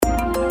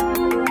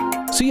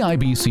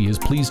CIBC is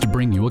pleased to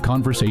bring you a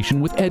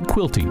conversation with Ed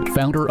Quilty,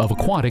 founder of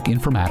Aquatic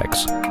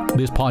Informatics.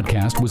 This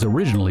podcast was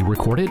originally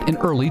recorded in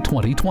early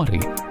 2020.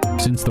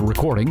 Since the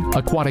recording,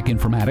 Aquatic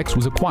Informatics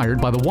was acquired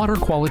by the water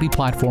quality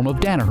platform of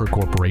Danaher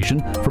Corporation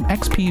from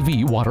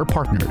XPV Water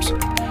Partners.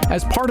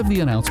 As part of the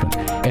announcement,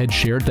 Ed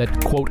shared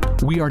that,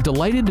 quote, "We are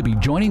delighted to be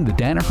joining the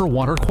Danaher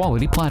water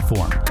quality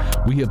platform.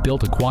 We have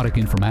built Aquatic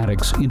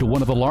Informatics into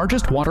one of the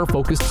largest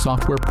water-focused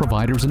software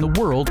providers in the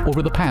world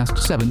over the past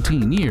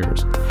 17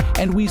 years,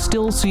 and we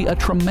still see a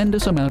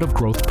tremendous amount of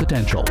growth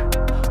potential.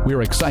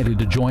 We're excited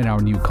to join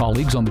our new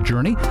colleagues on the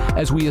journey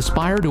as we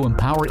aspire to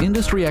empower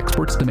industry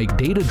experts to make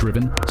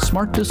data-driven,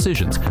 smart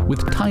decisions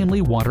with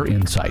timely water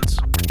insights."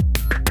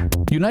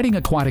 Uniting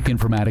Aquatic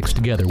Informatics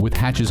together with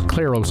Hatch's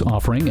Claros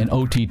offering and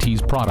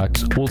OTT's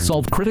products will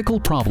solve critical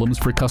problems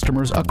for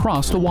customers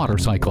across the water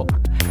cycle.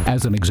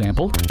 As an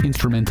example,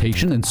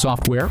 instrumentation and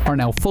software are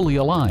now fully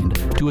aligned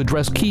to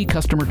address key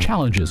customer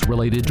challenges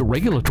related to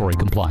regulatory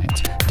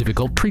compliance,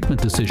 difficult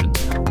treatment decisions,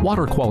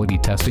 water quality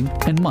testing,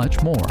 and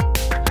much more.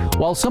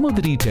 While some of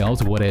the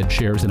details of what Ed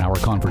shares in our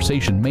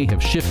conversation may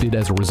have shifted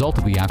as a result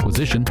of the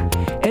acquisition,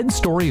 Ed's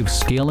story of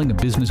scaling a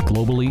business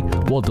globally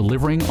while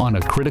delivering on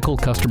a critical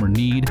customer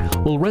need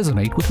will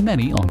resonate with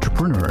many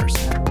entrepreneurs.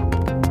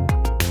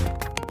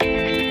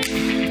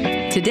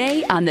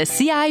 Today on the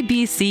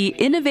CIBC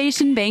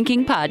Innovation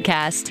Banking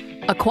Podcast,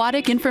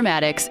 Aquatic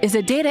Informatics is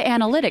a data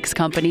analytics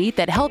company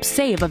that helps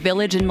save a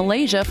village in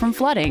Malaysia from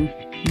flooding,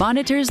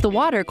 monitors the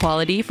water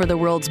quality for the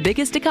world's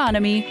biggest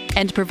economy,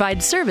 and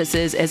provides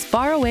services as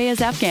far away as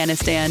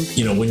Afghanistan.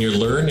 You know, when you're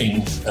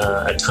learning,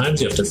 at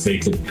times you have to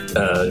fake it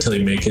until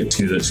you make it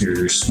to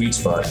your sweet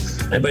spot.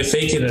 And by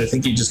faking it, I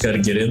think you just got to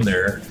get in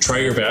there, try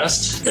your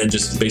best, and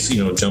just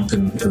basically, jump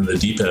in the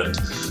deep end.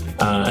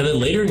 And then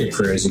later in your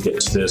career, as you get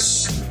to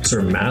this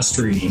sort of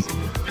mastery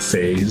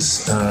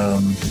phase,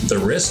 the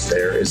risk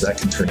there is that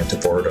can turn into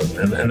boredom.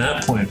 And at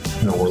that point,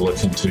 we're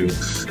looking to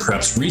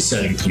perhaps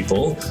resetting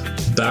people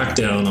back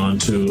down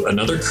onto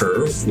another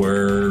curve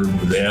where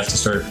they have to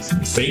start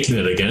faking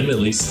it again, at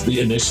least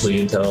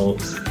initially, until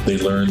they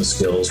learn the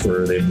skills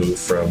where they move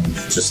from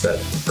just that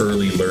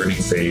early learning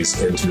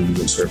phase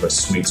into sort of a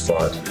sweet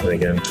spot, and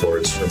again,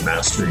 towards sort of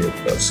mastery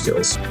of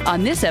skills.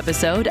 On this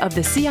episode of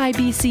the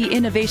CIBC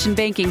Innovation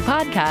Banking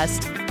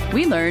Podcast,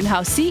 we learn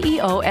how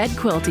CEO Ed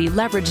Quilty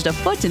leveraged a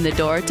foot in the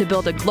door to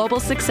build a global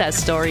success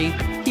story.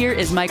 Here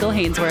is Michael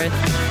Hainsworth.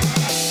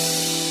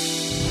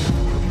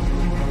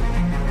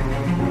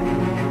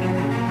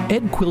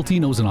 Ed Quilty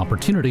knows an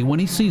opportunity when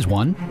he sees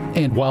one,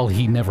 and while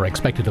he never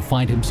expected to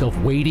find himself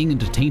wading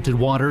into tainted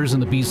waters in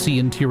the BC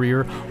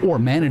interior or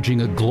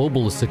managing a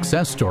global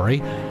success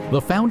story, the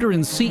founder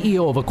and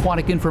CEO of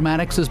Aquatic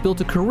Informatics has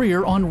built a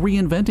career on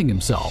reinventing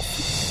himself.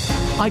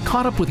 I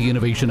caught up with the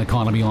innovation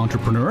economy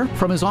entrepreneur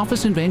from his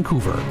office in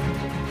Vancouver.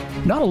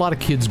 Not a lot of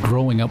kids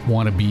growing up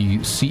want to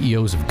be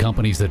CEOs of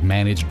companies that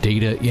manage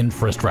data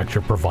infrastructure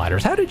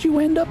providers. How did you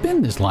end up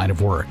in this line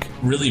of work?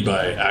 Really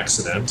by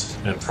accident,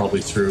 and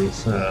probably through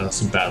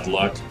some bad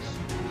luck.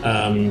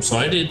 So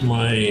I did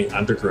my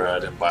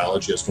undergrad in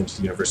biology. I was going to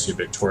the University of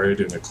Victoria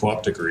doing a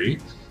co-op degree.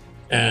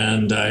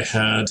 And I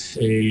had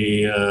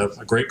a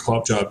great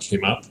co-op job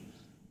came up.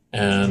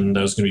 And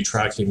I was going to be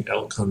tracking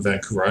elk on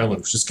Vancouver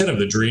Island, which is kind of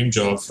the dream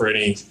job for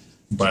any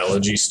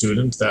biology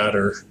student, that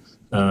or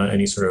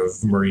any sort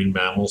of marine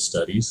mammal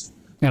studies.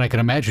 And I can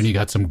imagine you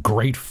got some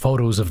great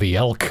photos of the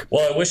elk.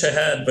 Well, I wish I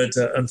had, but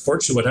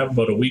unfortunately what happened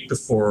about a week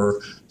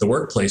before the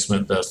work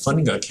placement, the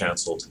funding got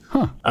canceled.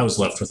 I was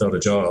left without a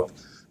job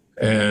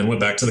and went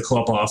back to the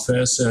co-op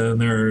office,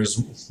 and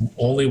there's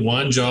only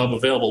one job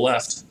available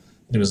left.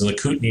 It was in the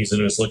Kootenays,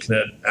 and it was looking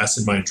at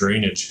acid mine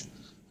drainage.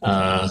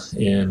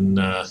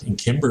 In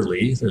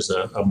Kimberley, there's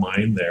a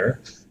mine there,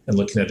 and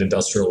looking at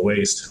industrial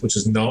waste, which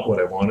is not what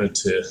I wanted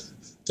to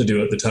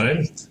do at the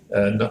time,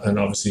 and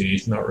obviously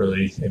not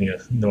really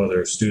no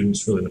other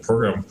students really in the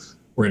program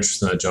were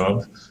interested in that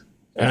job.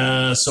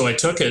 So I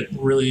took it,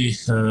 really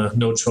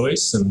no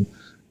choice, and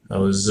I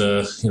was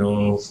a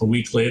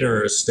week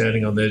later I was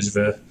standing on the edge of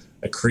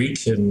a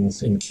creek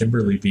in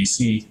Kimberley,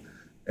 BC,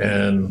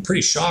 and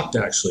pretty shocked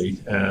actually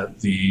at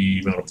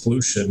the amount of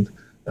pollution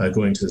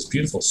going to this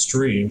beautiful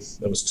stream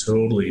that was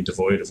totally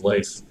devoid of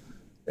life.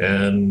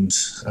 And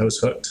I was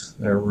hooked.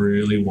 I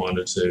really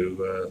wanted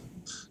to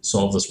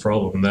solve this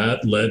problem. And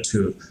that led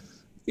to,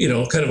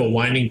 kind of a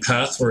winding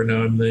path where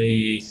now I'm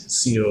the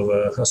CEO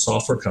of a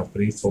software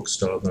company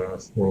focused on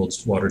the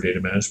world's water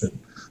data management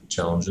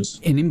challenges.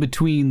 And in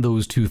between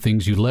those two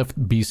things, you left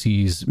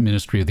BC's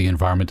Ministry of the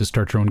Environment to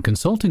start your own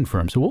consulting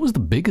firm. So what was the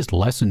biggest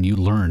lesson you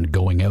learned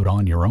going out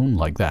on your own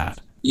like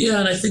that? Yeah,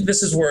 and I think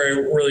this is where I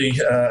really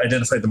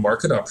identified the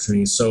market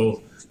opportunities.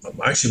 So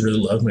I actually really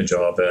loved my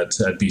job at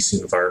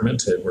BC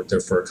Environment. I worked there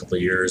for a couple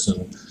of years,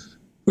 and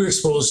we were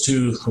exposed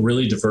to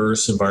really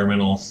diverse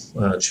environmental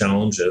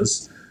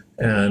challenges.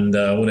 And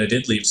when I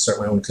did leave to start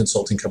my own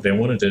consulting company, I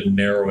wanted to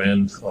narrow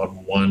in on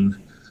one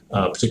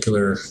part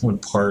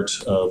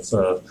of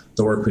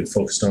the work we'd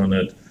focused on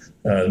at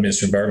the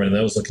Ministry of Environment, and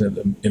that was looking at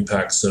the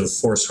impacts of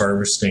forest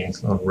harvesting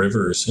on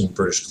rivers in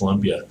British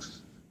Columbia.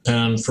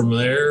 And from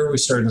there, we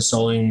started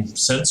installing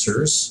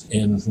sensors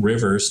in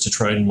rivers to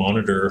try and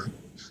monitor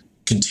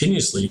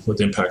continuously what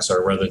the impacts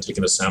are rather than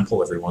taking a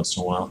sample every once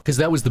in a while. Because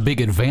that was the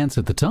big advance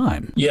at the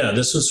time. Yeah,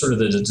 this was sort of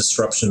the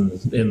disruption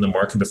in the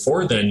market.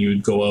 Before then,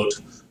 you'd go out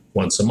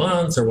once a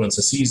month or once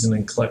a season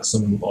and collect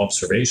some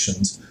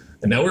observations.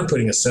 And now we're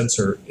putting a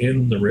sensor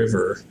in the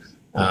river.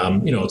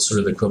 It's sort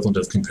of the equivalent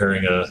of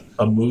comparing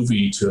a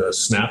movie to a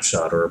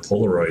snapshot or a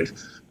Polaroid.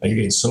 You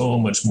gain so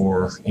much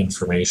more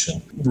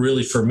information.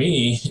 Really, for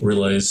me,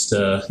 realized,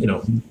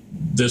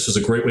 this was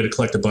a great way to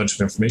collect a bunch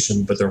of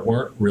information, but there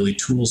weren't really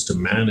tools to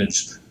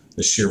manage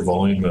the sheer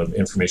volume of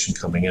information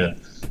coming in.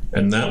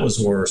 And that was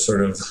where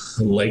sort of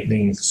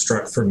lightning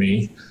struck for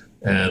me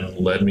and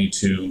led me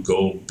to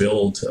go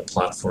build a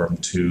platform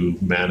to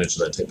manage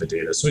that type of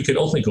data. So we could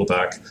only go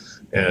back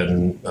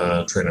and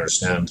try and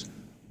understand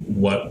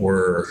what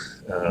were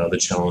the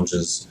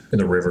challenges in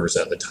the rivers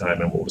at the time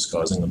and what was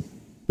causing them.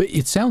 But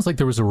it sounds like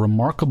there was a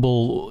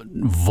remarkable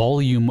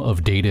volume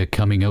of data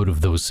coming out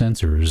of those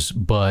sensors,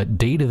 but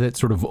data that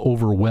sort of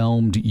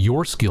overwhelmed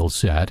your skill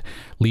set,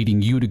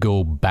 leading you to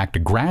go back to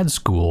grad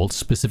school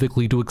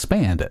specifically to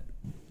expand it.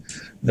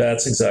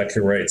 That's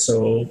exactly right.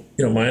 So,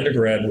 my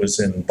undergrad was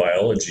in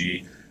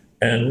biology,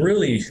 and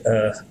really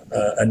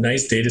a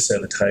nice data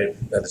set at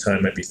the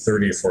time might be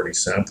 30 or 40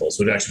 samples.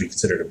 Would actually be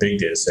considered a big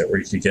data set where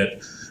you could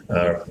get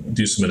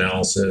do some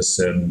analysis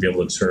and be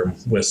able to determine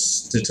with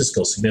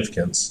statistical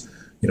significance,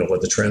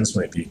 what the trends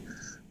might be.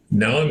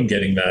 Now I'm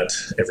getting that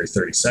every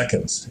 30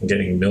 seconds and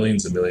getting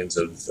millions and millions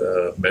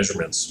of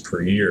measurements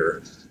per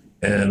year,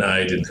 and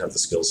I didn't have the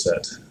skill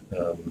set.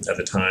 At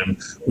the time,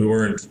 we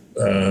weren't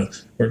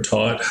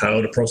taught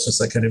how to process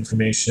that kind of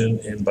information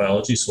in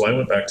biology, so I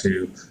went back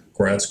to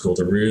grad school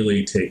to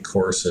really take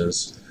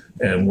courses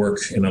and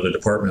work in other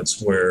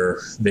departments where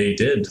they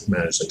did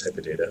manage that type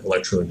of data,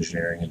 electrical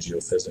engineering and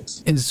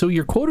geophysics. And so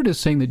you're quoted as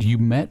saying that you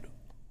met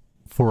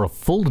for a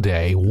full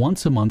day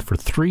once a month for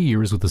 3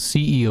 years with the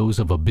CEOs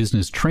of a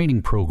business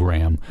training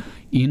program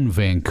in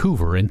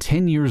Vancouver, and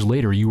 10 years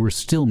later you were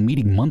still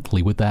meeting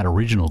monthly with that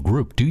original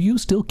group. Do you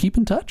still keep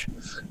in touch?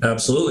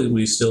 Absolutely.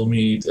 We still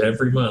meet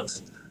every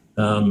month.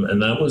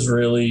 And that was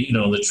really,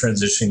 the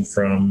transition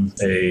from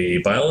a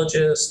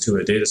biologist to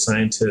a data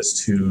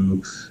scientist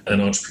to an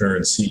entrepreneur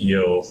and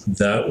CEO.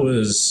 That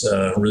was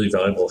really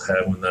valuable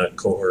having that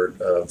cohort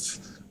of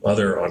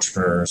other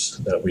entrepreneurs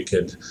that we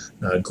could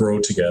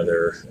grow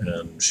together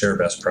and share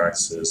best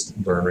practices,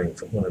 learning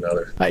from one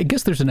another. I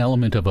guess there's an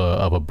element of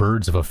a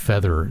birds of a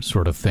feather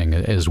sort of thing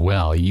as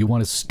well. You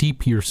want to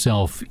steep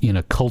yourself in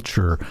a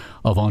culture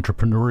of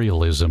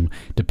entrepreneurialism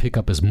to pick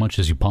up as much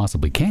as you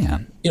possibly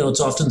can. It's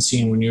often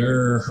seen when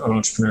you're an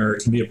entrepreneur,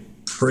 it can be a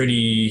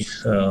pretty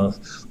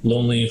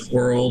lonely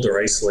world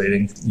or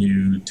isolating.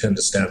 You tend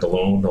to stand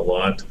alone a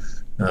lot.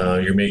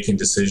 You're making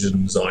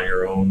decisions on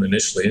your own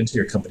initially until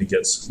your company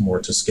gets more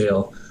to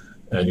scale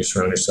and you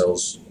surround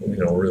yourselves,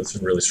 with a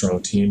really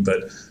strong team.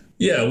 But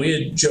yeah, we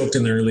had joked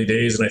in the early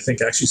days, and I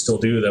think actually still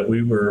do, that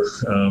we were,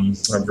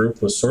 our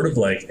group was sort of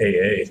like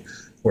AA,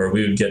 where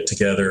we would get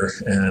together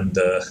and,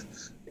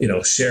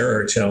 share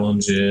our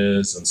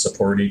challenges and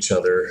support each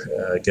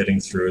other, getting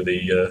through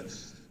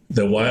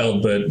the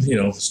wild, but,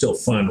 still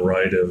fun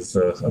ride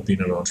of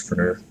being an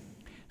entrepreneur.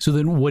 So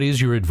then what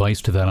is your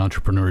advice to that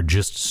entrepreneur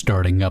just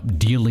starting up,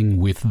 dealing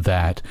with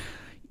that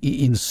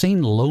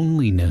insane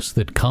loneliness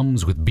that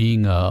comes with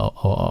being a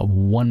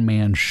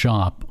one-man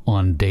shop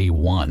on day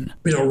one?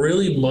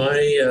 Really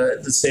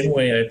the same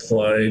way I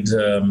applied,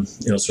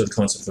 sort of the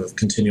concept of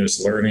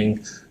continuous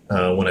learning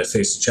when I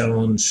faced a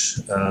challenge,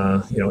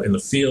 in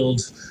the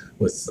field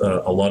with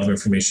a lot of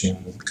information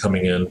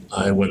coming in.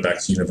 I went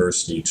back to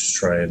university to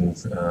try and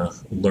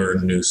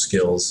learn new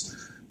skills.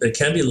 It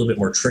can be a little bit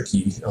more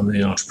tricky on the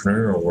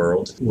entrepreneurial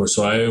world.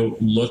 So I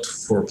looked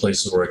for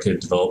places where I could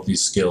develop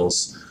these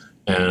skills.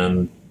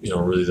 And,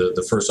 really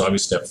the first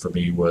obvious step for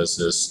me was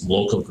this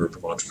local group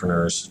of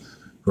entrepreneurs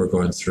who are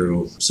going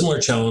through similar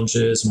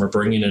challenges. And we're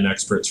bringing in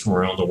experts from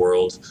around the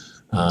world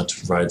to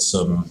provide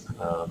some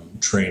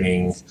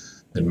training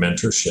and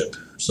mentorship.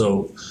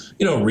 So,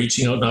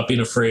 reaching out, not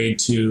being afraid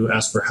to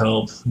ask for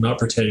help, not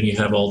pretending you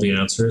have all the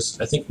answers.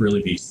 I think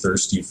really be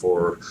thirsty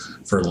for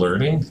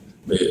learning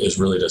is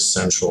really the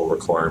essential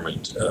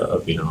requirement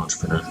of being an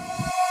entrepreneur.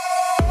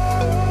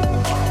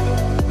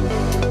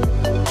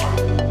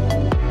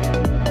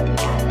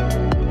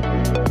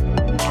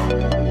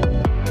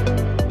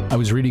 I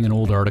was reading an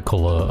old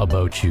article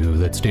about you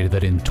that stated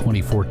that in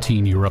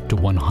 2014 you were up to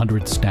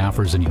 100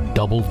 staffers and you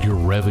doubled your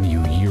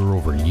revenue year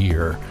over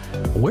year.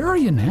 Where are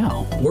you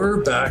now?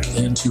 We're back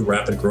into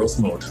rapid growth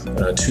mode.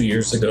 2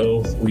 years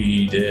ago,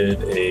 we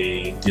did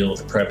a deal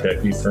with a private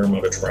equity firm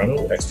out of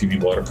Toronto,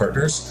 XPB Water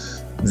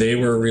Partners. They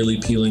were really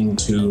appealing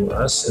to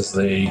us as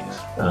they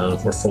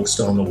were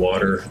focused on the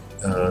water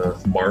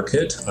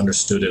market,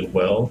 understood it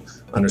well,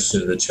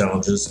 understood the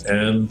challenges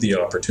and the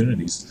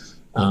opportunities.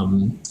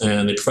 And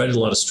they provided a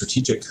lot of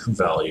strategic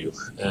value.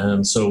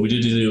 And so we did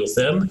a deal with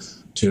them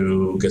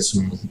to get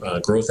some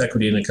growth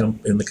equity in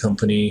the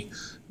company,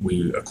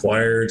 We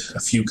acquired a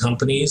few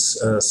companies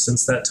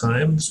since that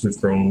time, so we've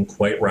grown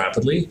quite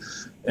rapidly.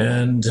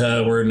 And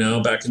we're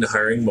now back into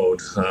hiring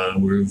mode.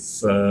 We've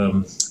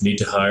need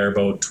to hire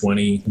about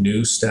 20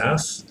 new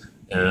staff,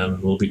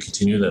 and we'll be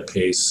continuing that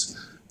pace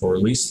for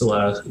at least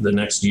the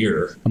next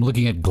year. I'm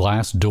looking at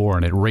Glassdoor,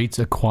 and it rates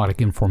Aquatic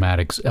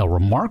Informatics a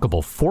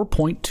remarkable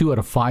 4.2 out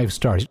of 5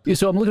 stars.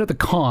 So I'm looking at the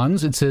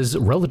cons. It says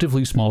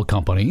relatively small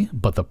company,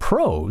 but the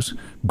pros,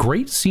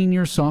 great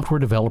senior software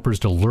developers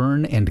to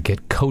learn and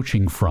get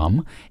coaching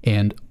from,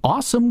 and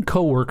awesome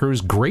coworkers,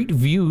 great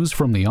views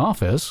from the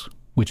office,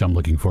 which I'm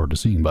looking forward to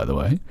seeing, by the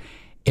way,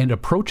 and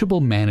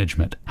approachable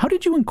management. How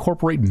did you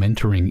incorporate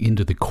mentoring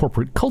into the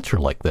corporate culture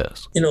like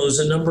this? There's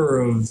a number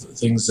of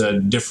things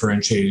that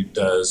differentiate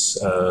us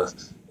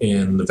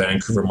in the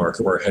Vancouver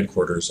market, where our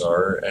headquarters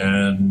are,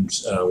 and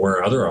where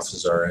our other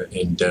offices are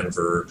in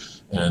Denver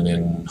and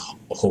in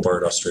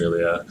Hobart,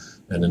 Australia,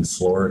 and in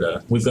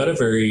Florida. We've got a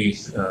very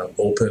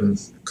open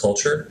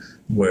culture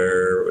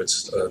where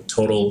it's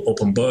total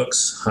open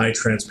books, high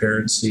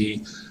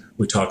transparency.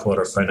 We talk about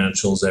our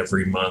financials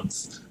every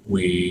month.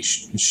 We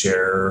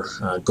share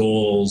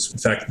goals. In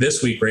fact,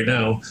 this week right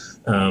now,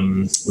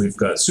 we've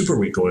got Super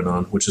Week going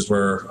on, which is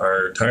where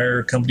our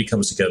entire company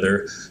comes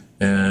together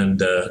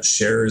and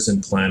shares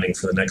in planning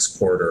for the next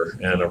quarter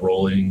and a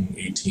rolling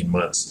 18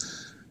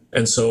 months.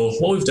 And so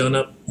what we've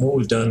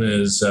done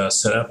is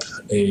set up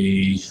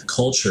a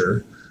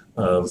culture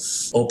of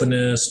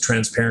openness,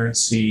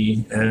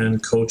 transparency,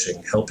 and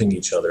coaching, helping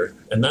each other.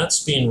 And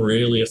that's been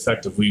really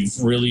effective. We've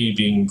really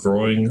been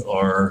growing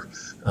our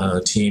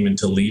team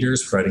into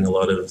leaders, providing a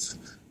lot of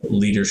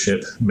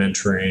leadership,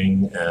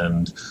 mentoring,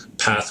 and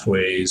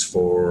pathways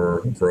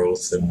for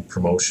growth and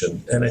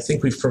promotion. And I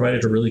think we've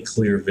provided a really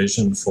clear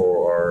vision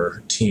for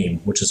our team,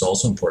 which is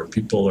also important.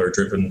 People are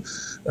driven,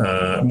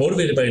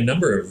 motivated by a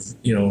number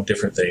of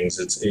different things.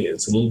 It's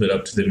a little bit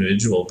up to the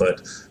individual,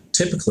 but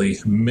typically,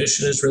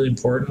 mission is really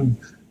important,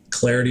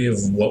 clarity of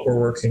what we're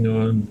working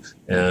on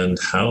and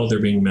how they're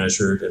being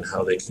measured and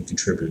how they can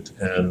contribute.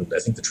 And I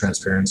think the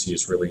transparency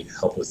has really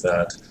helped with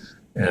that.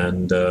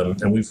 And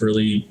we've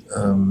really,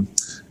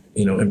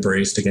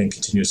 embraced, again,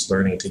 continuous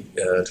learning to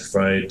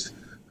provide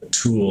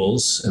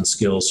tools and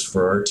skills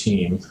for our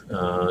team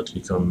to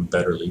become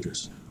better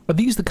leaders. Are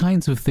these the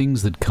kinds of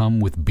things that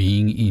come with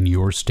being in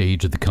your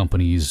stage of the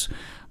company's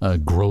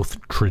growth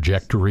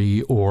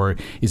trajectory, or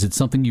is it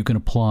something you can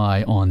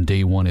apply on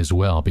day one as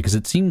well? Because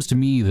it seems to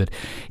me that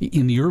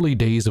in the early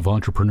days of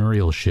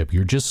entrepreneurship,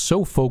 you're just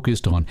so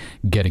focused on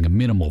getting a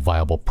minimal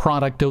viable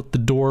product out the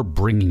door,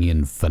 bringing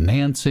in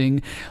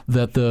financing,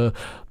 that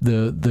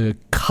the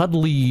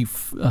cuddly,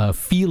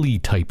 feely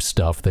type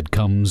stuff that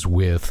comes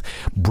with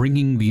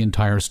bringing the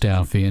entire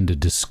staff in to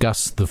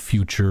discuss the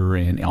future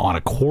and on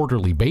a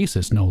quarterly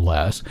basis, no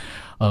less,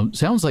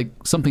 sounds like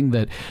something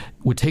that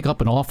would take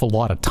up an awful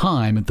lot of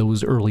time at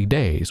those early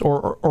days.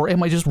 Or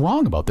am I just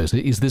wrong about this?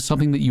 Is this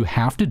something that you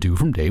have to do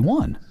from day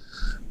one?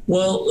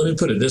 Well, let me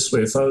put it this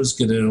way. If I was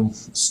going to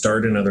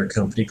start another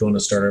company, go into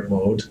startup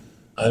mode,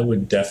 I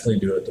would definitely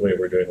do it the way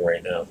we're doing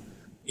right now.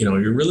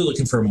 You're really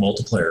looking for a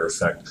multiplier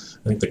effect.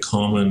 I think the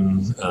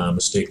common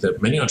mistake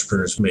that many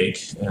entrepreneurs make,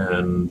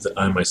 and that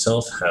I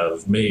myself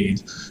have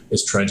made,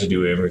 is trying to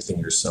do everything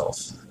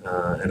yourself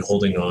and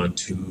holding on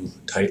too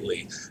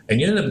tightly.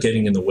 And you end up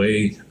getting in the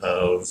way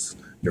of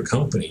your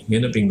company. You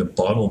end up being the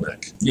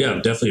bottleneck. Yeah,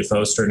 definitely. If I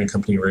was starting a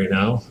company right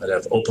now, I'd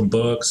have open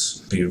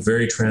books, be a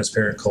very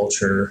transparent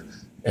culture,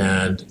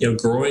 and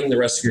growing the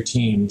rest of your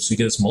team so you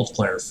get this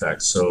multiplier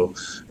effect. So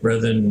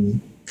rather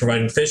than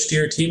providing fish to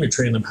your team, you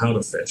train them how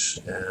to fish,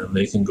 and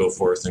they can go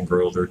forth and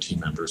grow their team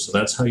members. So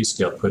that's how you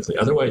scale quickly.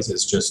 Otherwise,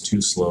 it's just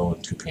too slow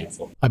and too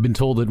painful. I've been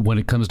told that when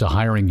it comes to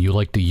hiring, you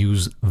like to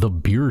use the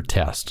beer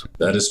test.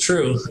 That is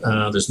true.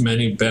 There's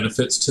many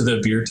benefits to the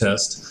beer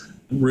test.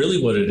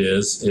 Really what it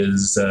is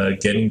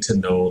getting to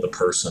know the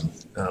person.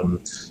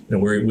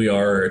 We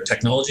are a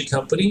technology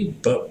company,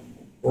 but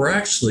we're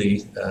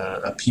actually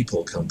a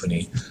people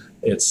company.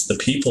 It's the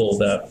people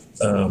that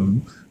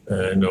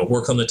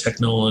work on the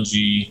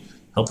technology,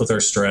 help with our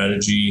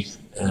strategy,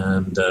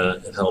 and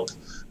help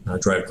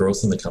drive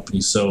growth in the company.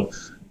 So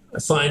I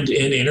find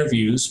in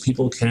interviews,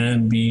 people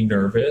can be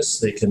nervous.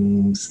 They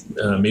can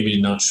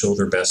maybe not show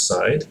their best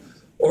side,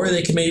 or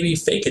they can maybe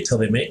fake it till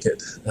they make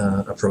it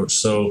approach.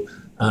 So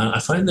I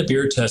find the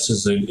beer test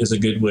is a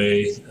good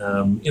way,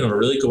 to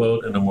really go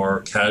out in a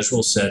more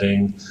casual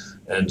setting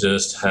and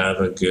just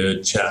have a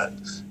good chat.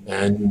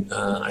 And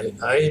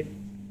I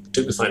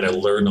typically find I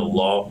learn a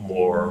lot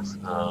more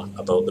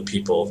about the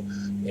people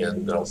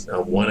in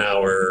 1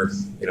 hour,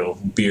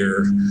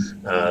 beer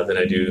than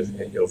I do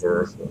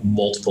over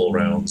multiple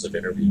rounds of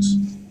interviews.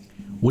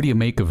 What do you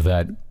make of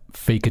that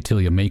fake it till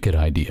you make it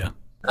idea?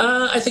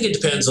 I think it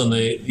depends on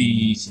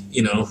the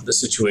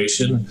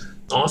situation.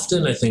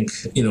 Often I think,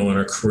 in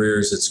our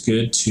careers, it's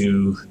good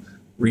to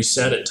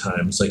reset at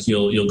times. Like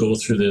you'll go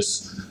through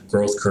this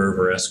growth curve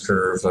or S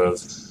curve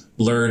of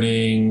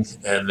learning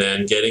and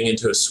then getting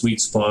into a sweet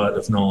spot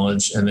of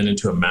knowledge and then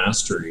into a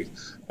mastery.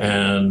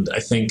 And I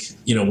think,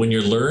 when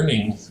you're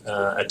learning,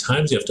 at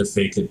times you have to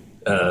fake it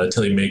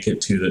until you make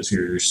it to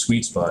your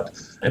sweet spot.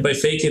 And by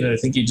faking it, I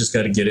think you just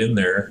got to get in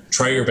there,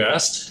 try your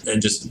best,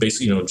 and just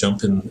basically,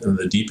 jump in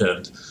the deep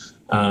end.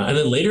 And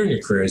then later in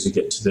your career, as you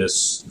get to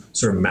this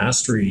sort of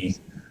mastery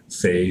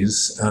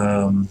phase,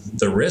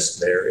 the risk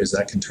there is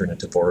that can turn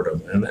into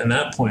boredom. And at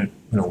that point,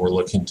 we're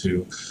looking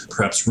to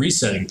perhaps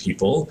resetting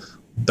people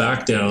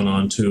back down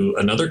onto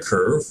another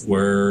curve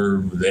where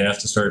they have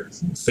to start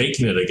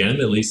faking it again,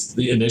 at least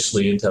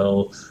initially,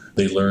 until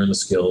they learn the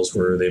skills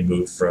where they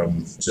move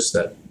from just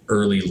that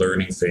early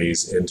learning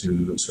phase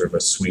into sort of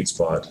a sweet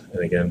spot,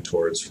 and again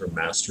towards sort of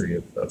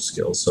mastery of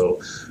skills. So,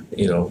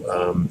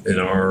 in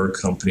our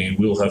company,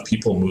 we'll have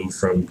people move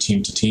from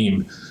team to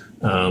team,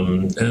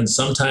 and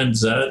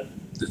sometimes that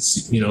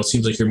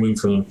seems like you're moving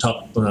from the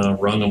top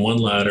rung on one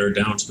ladder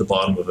down to the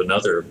bottom of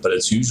another, but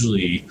it's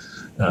usually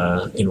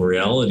in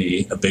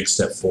reality a big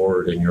step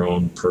forward in your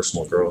own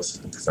personal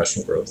growth and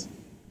professional growth.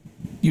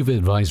 You've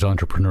advised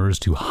entrepreneurs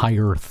to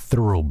hire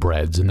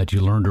thoroughbreds, and that you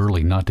learned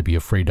early not to be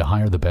afraid to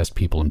hire the best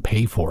people and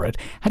pay for it.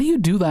 How do you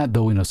do that,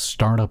 though, in a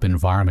startup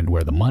environment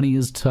where the money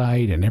is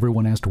tight and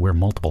everyone has to wear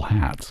multiple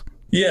hats?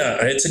 Yeah,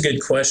 it's a good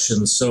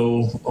question.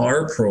 So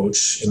our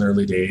approach in the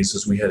early days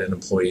is we had an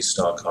employee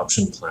stock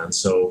option plan.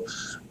 So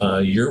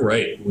you're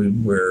right. We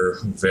were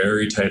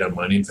very tight on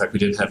money. In fact, we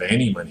didn't have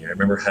any money. I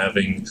remember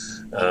having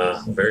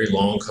very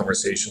long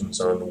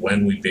conversations on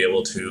when we'd be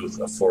able to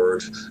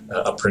afford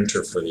a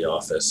printer for the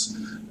office.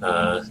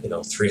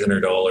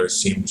 $300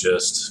 seemed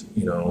just,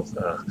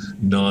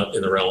 not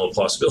in the realm of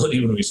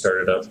possibility when we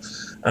started up.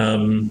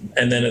 And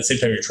then at the same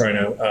time, you're trying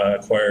to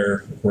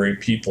acquire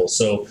great people.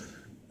 So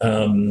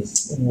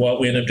what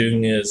we end up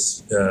doing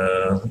is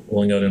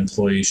rolling out an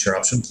employee share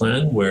option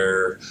plan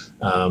where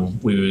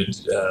we would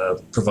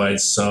provide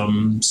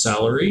some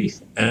salary,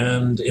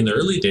 and in the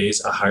early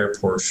days, a higher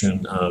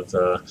portion of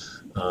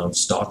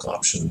stock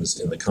options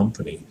in the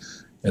company.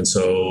 And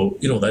so,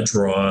 that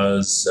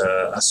draws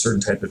a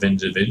certain type of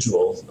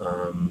individual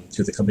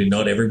to the company.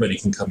 Not everybody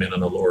can come in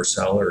on a lower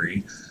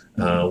salary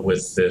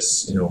with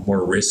this,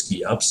 more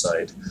risky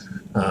upside.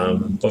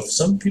 But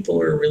some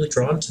people are really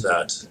drawn to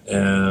that.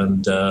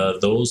 And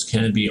those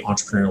can be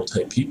entrepreneurial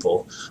type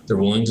people. They're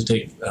willing to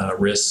take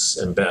risks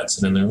and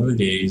bets. And in the early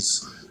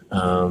days,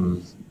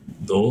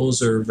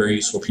 those are very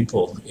useful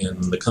people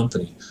in the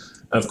company.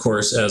 Of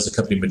course, as the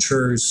company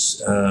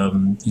matures,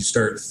 you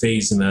start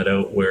phasing that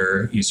out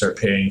where you start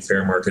paying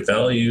fair market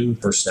value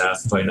for staff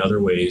and find other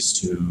ways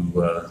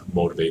to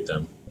motivate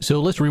them. So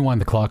let's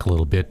rewind the clock a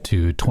little bit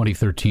to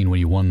 2013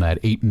 when you won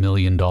that $8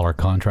 million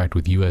contract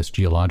with U.S.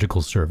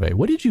 Geological Survey.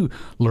 What did you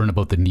learn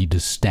about the need to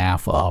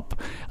staff up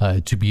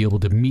to be able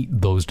to meet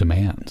those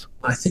demands?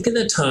 I think at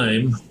that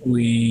time,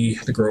 we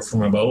had to grow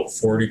from about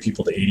 40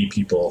 people to 80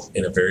 people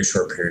in a very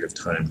short period of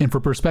time. And for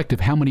perspective,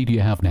 how many do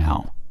you have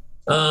now?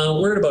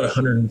 We're at about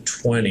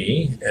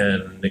 120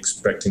 and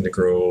expecting to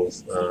grow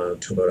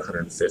to about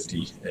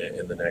 150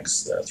 in the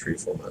next 3 or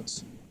 4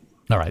 months.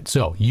 All right.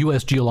 So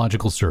U.S.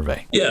 Geological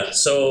Survey. Yeah.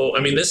 So,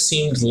 this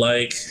seemed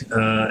like,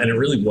 and it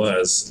really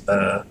was,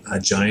 a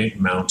giant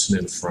mountain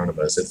in front of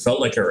us. It felt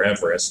like our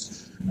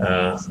Everest,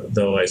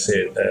 though I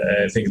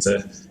think it's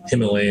a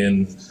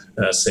Himalayan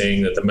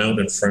saying that the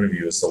mountain in front of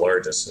you is the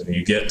largest, and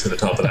you get to the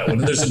top of that one.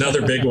 And there's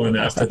another big one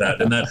after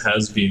that, and that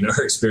has been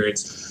our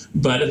experience.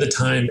 But at the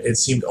time, it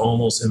seemed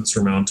almost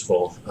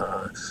insurmountable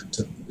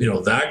to,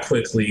 that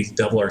quickly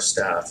double our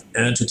staff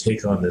and to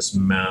take on this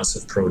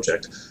massive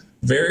project.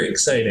 Very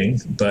exciting,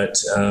 but,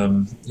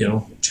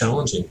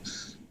 challenging.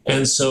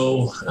 And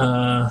so,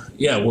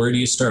 where do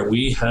you start?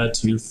 We had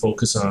to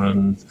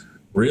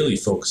really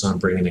focus on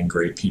bringing in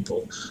great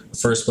people. The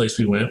first place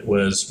we went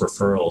was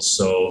referrals.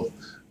 So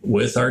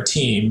with our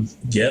team,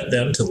 get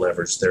them to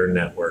leverage their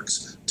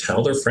networks,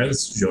 tell their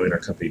friends to join our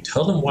company,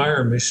 tell them why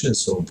our mission is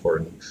so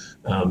important,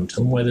 tell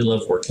them why they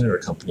love working at our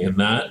company. And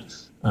that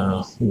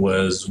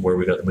was where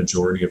we got the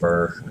majority of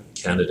our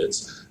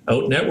candidates.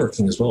 Out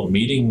networking as well,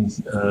 meeting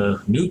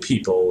new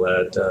people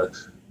at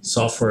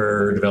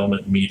software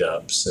development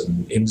meetups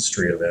and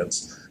industry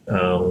events.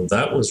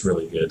 That was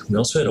really good. We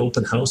also had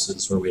open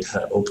houses where we'd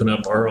open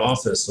up our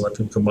office and let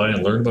people come by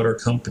and learn about our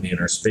company and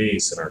our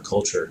space and our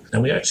culture.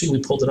 And we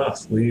pulled it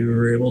off. We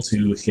were able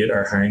to hit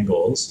our hiring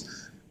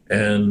goals.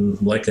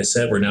 And like I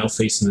said, we're now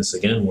facing this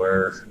again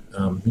where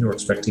we're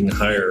expecting to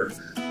hire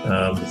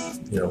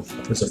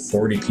upwards of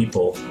 40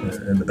 people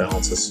in the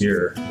balance this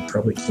year. We'll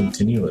probably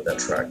continue at that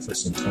track for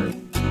some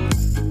time.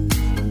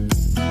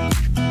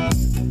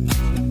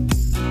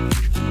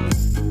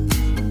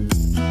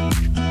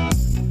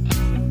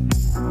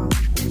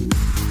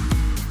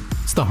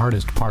 What's the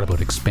hardest part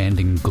about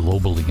expanding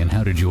globally, and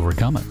how did you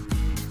overcome it?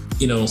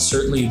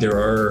 Certainly there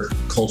are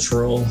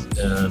cultural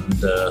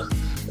and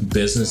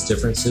business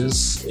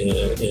differences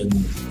in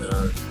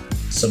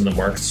some of the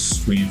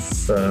markets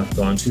we've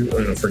gone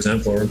to. For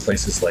example, we're in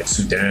places like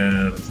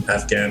Sudan,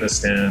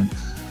 Afghanistan,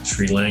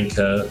 Sri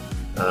Lanka,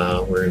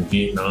 we're in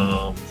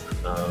Vietnam,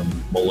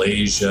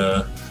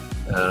 Malaysia,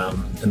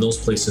 and those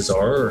places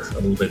are a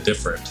little bit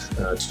different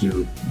to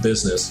do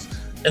business.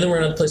 And then we're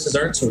in other places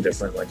that aren't so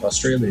different, like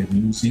Australia,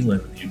 New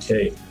Zealand, and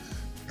the UK.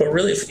 But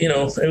really,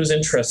 it was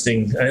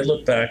interesting. I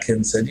looked back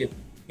and said,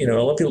 a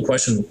lot of people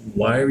question,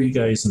 why are you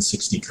guys in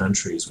 60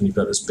 countries when you've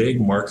got this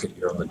big market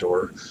here on the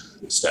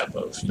doorstep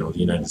of, the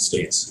United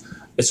States?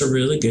 It's a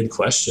really good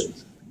question.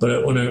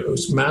 But when it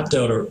was mapped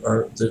out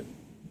the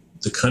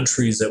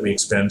countries that we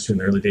expanded to in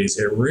the early days,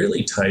 it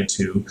really tied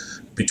to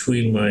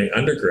between my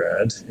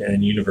undergrad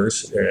and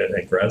university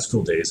and grad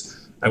school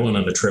days. I went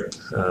on a trip,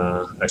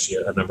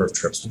 actually a number of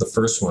trips, but the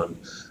first one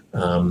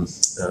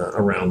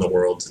around the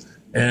world.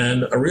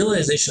 And a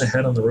realization I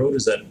had on the road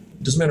is that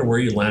it doesn't matter where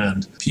you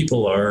land,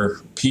 people are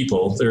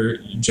people. They're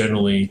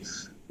generally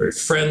very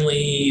friendly,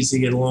 easy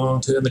to get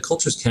along to, and the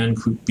cultures can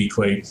be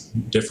quite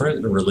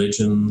different, the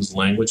religions,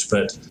 language,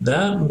 but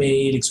that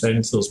made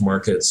expanding to those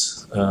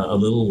markets a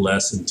little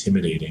less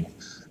intimidating.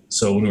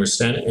 So when we were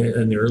standing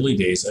in the early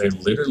days, I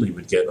literally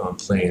would get on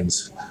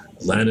planes,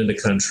 land in a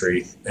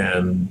country,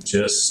 and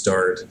just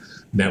start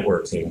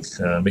networking,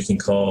 making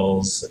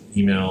calls,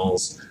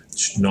 emails,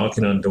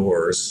 knocking on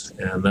doors,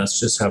 and that's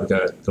just how we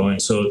got going.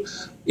 So,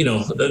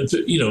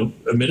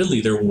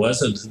 admittedly, there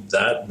wasn't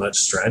that much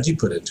strategy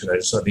put into it. I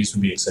just thought these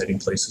would be exciting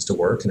places to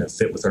work, and it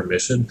fit with our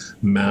mission.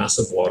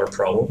 Massive water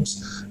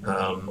problems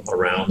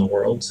around the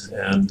world,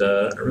 and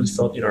I really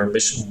felt, our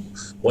mission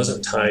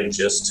wasn't tied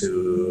just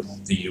to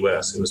the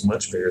U.S. It was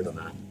much bigger than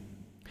that.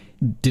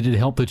 Did it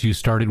help that you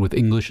started with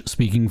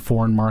English-speaking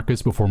foreign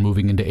markets before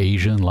moving into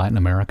Asia and Latin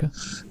America?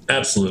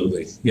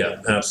 Absolutely.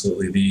 Yeah,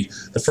 absolutely.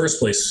 The first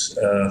place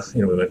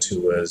we went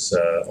to was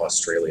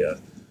Australia.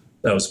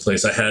 That was a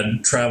place I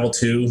had traveled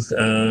to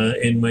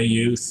in my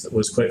youth,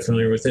 was quite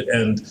familiar with it.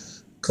 And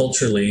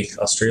culturally,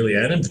 Australia,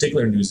 and in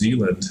particular New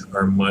Zealand,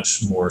 are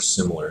much more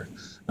similar.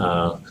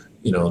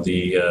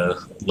 The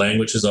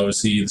language is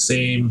obviously the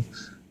same,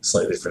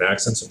 slightly different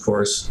accents, of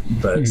course,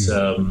 but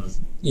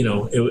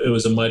it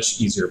was a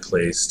much easier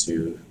place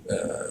to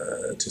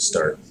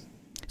start.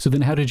 So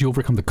then how did you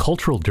overcome the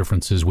cultural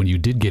differences when you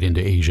did get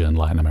into Asia and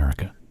Latin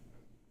America?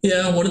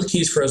 Yeah, one of the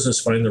keys for us is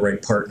finding the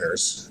right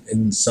partners.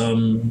 In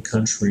some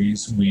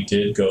countries, we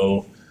did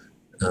go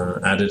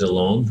at it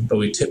alone, but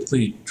we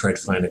typically try to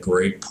find a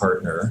great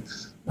partner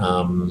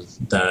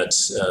that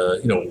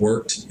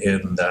worked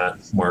in that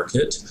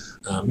market.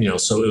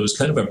 So it was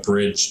kind of a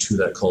bridge to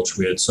that culture.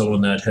 We had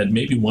someone that had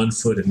maybe one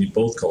foot in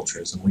both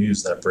cultures, and we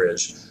used that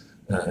bridge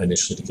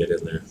initially to get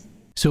in there.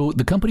 So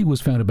the company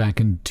was founded back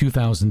in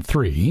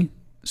 2003.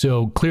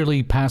 So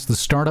clearly past the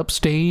startup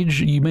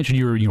stage. You mentioned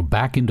you're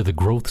back into the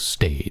growth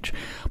stage.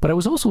 But I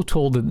was also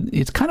told that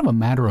it's kind of a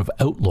matter of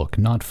outlook,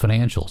 not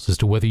financials, as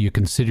to whether you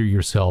consider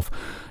yourself,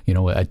 a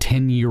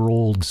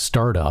 10-year-old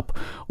startup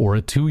or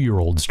a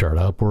 2-year-old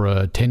startup or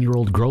a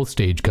 10-year-old growth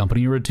stage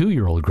company or a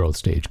 2-year-old growth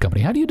stage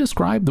company. How do you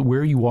describe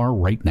where you are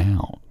right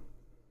now?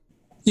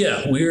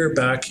 Yeah, we're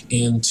back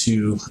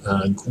into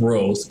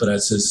growth, but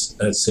it's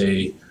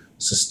a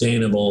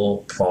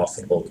sustainable,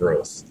 profitable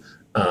growth.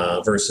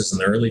 Versus in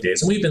the early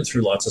days. And we've been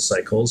through lots of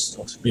cycles.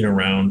 It's been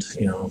around,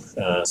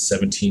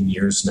 17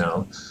 years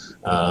now,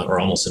 or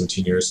almost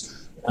 17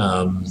 years.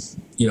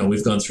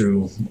 We've gone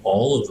through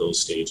all of those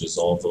stages,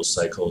 all of those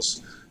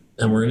cycles,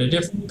 and we're in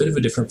a bit of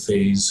a different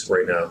phase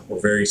right now. We're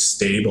very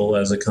stable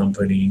as a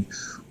company.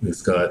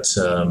 We've got,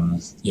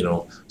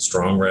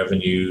 strong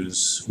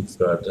revenues. We've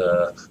got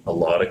a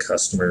lot of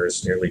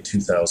customers, nearly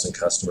 2,000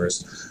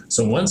 customers.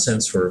 So in one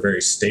sense, we're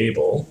very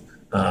stable.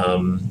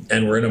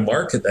 And we're in a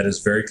market that is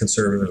very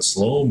conservative and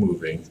slow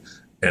moving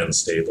and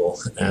stable.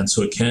 And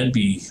so it can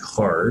be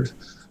hard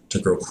to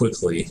grow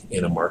quickly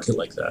in a market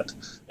like that.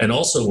 And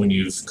also when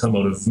you've come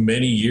out of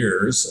many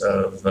years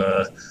of,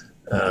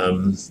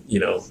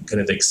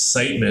 kind of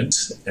excitement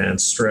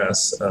and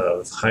stress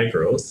of high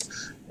growth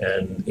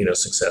and,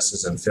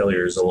 successes and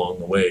failures along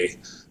the way,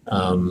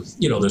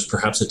 there's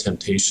perhaps a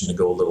temptation to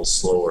go a little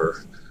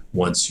slower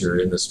once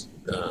you're in this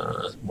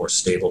more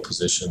stable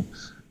position.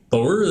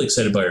 But we're really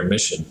excited by our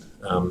mission,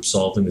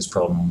 solving these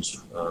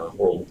problems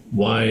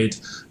worldwide.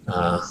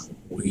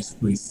 We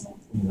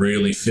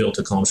really feel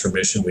to accomplish our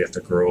mission, we have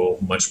to grow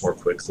much more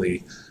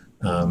quickly,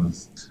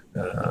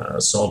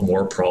 solve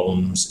more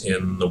problems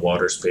in the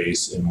water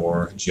space, in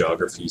more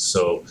geographies.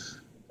 So,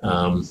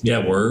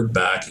 we're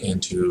back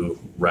into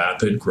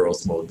rapid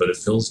growth mode, but it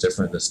feels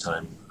different this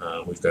time.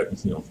 We've got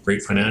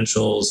great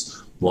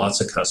financials,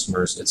 lots of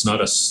customers. It's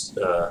not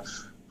a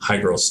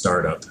high growth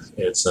startup.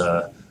 It's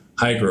a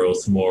high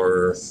growth,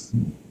 more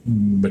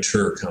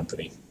mature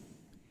company.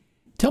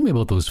 Tell me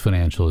about those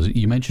financials.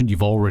 You mentioned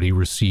you've already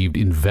received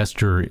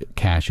investor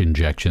cash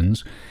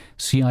injections.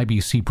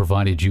 CIBC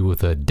provided you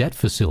with a debt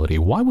facility.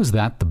 Why was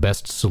that the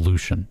best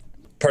solution?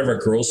 Part of our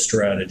growth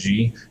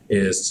strategy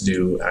is to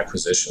do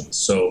acquisitions.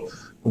 So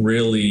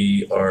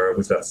really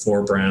we've got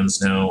 4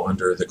 brands now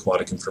under the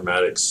Aquatic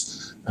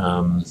Informatics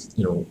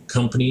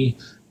company,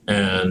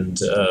 and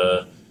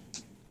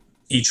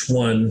each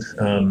one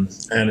on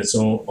its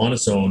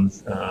own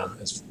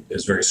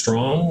is very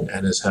strong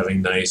and is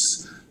having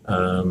nice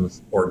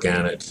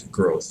organic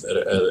growth at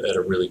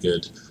a really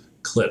good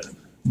clip.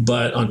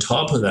 But on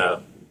top of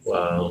that,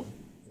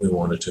 we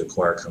wanted to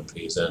acquire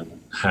companies and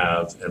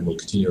will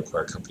continue to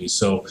acquire companies.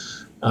 So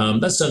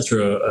That's done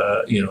through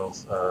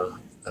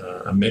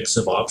a mix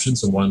of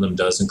options, and one of them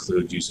does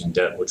include using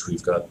debt, which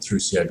we've got through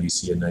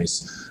CIBC, a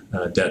nice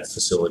debt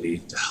facility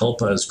to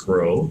help us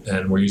grow,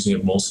 and we're using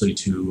it mostly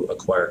to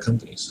acquire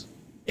companies.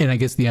 And I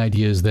guess the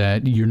idea is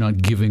that you're not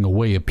giving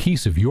away a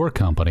piece of your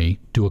company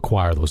to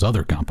acquire those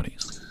other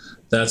companies.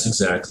 That's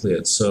exactly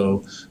it.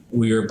 So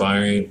we are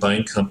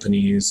buying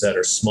companies that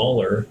are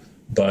smaller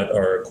but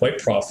are quite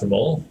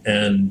profitable,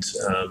 and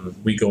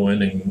we go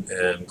in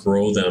and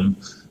grow them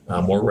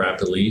more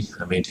rapidly,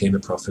 maintain the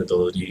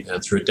profitability,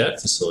 and through a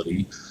debt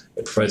facility,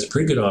 it provides a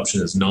pretty good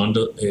option. It's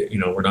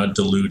we're not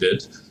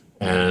diluted,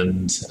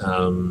 and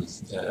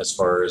as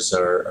far as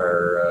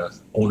our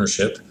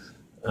ownership,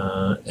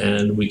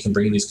 and we can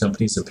bring in these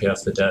companies and pay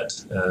off the debt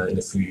in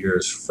a few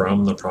years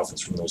from the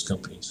profits from those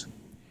companies.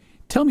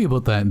 Tell me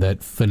about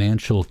that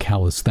financial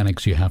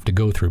calisthenics you have to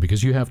go through,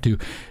 because you have to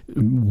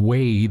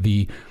weigh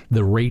the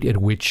rate at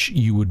which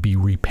you would be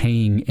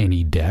repaying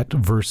any debt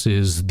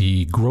versus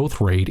the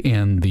growth rate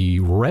and the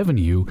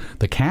revenue,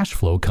 the cash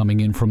flow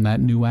coming in from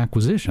that new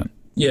acquisition.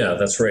 Yeah,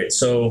 that's right.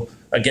 So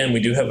again, we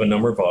do have a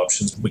number of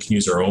options. We can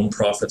use our own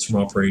profits from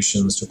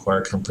operations to acquire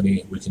a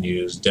company. We can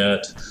use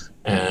debt,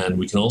 and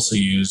we can also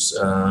use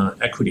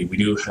equity. We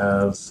do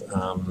have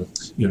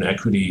an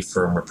equity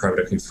firm or private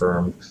equity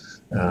firm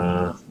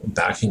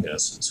backing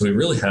us. So we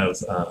really have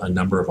a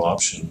number of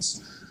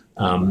options.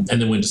 And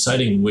then when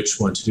deciding which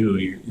one to do,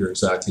 you're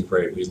exactly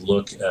right. We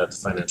look at the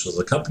financials of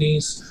the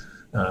companies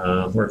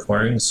we're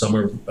acquiring. Some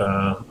are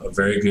a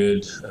very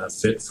good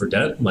fit for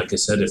debt. Like I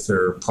said, if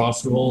they're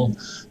profitable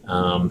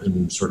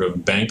and sort of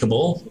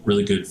bankable,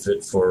 really good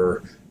fit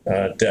for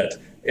debt.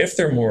 If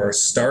they're more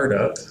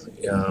startup,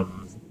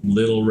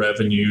 little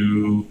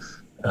revenue,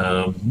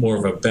 more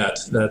of a bet,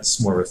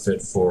 that's more of a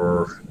fit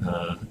for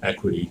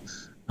equity.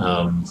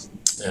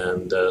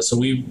 So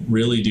we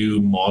really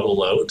do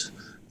model out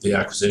the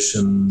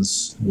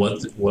acquisitions,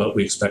 what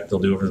we expect they'll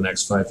do over the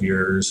next 5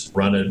 years,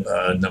 run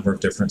a number of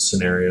different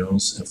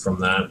scenarios, and from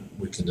that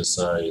we can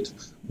decide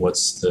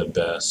what's the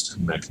best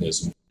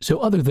mechanism. So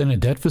other than a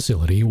debt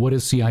facility, what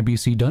has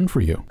CIBC done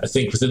for you? I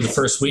think within the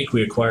first week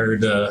we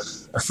acquired our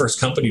first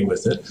company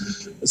with it.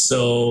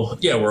 So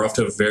yeah, we're off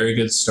to a very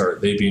good start.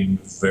 They've been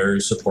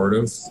very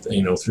supportive,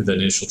 through the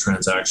initial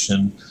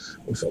transaction.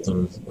 We felt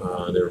them,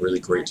 they were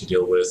really great to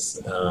deal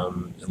with,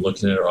 and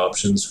looking at our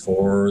options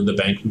for the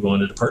bank we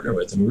wanted to partner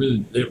with.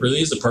 And it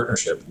really is a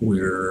partnership.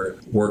 We're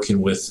working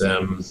with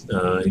them.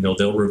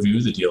 They'll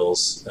review the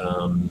deals,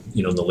 in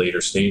the later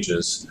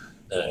stages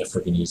if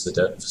we're going to use the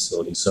debt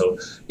facility. So,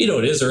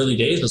 it is early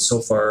days, but so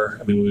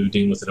far, we've been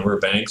dealing with a number of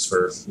banks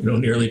for,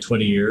 nearly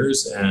 20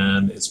 years,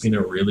 and it's been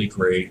a really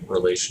great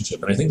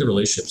relationship. And I think the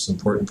relationship is an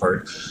important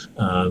part.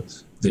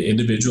 The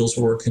individuals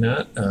we're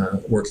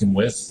working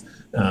with,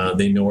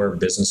 they know our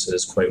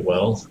businesses quite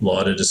well. A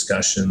lot of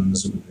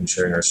discussions. We've been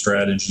sharing our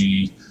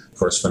strategy, of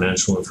course,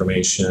 financial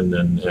information,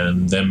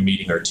 and them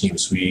meeting our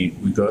teams. We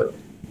got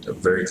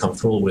very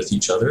comfortable with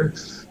each other,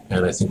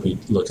 and I think we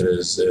look at it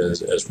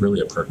as really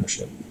a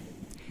partnership.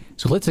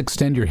 So let's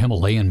extend your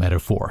Himalayan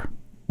metaphor.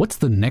 What's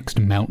the next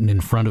mountain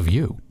in front of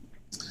you?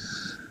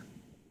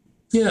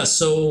 Yeah,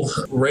 so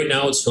right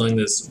now it's feeling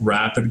this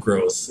rapid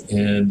growth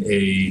in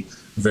a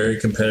very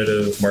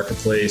competitive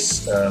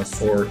marketplace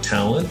for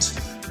talent.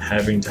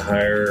 Having to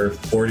hire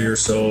 40 or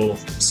so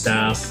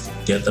staff,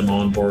 get them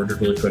onboarded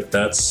really quick,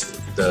 that's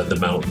the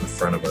mountain in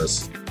front of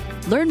us.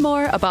 Learn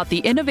more about the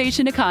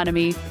innovation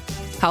economy,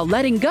 how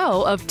letting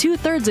go of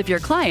 2/3 of your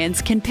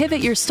clients can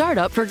pivot your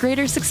startup for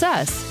greater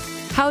success,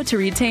 how to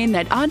retain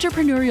that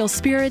entrepreneurial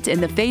spirit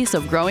in the face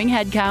of growing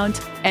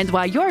headcount, and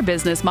why your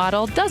business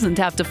model doesn't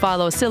have to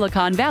follow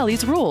Silicon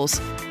Valley's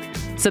rules.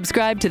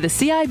 Subscribe to the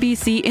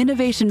CIBC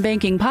Innovation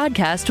Banking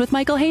Podcast with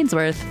Michael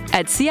Hainsworth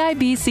at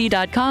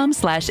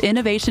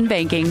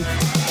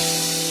cibc.com/innovationbanking.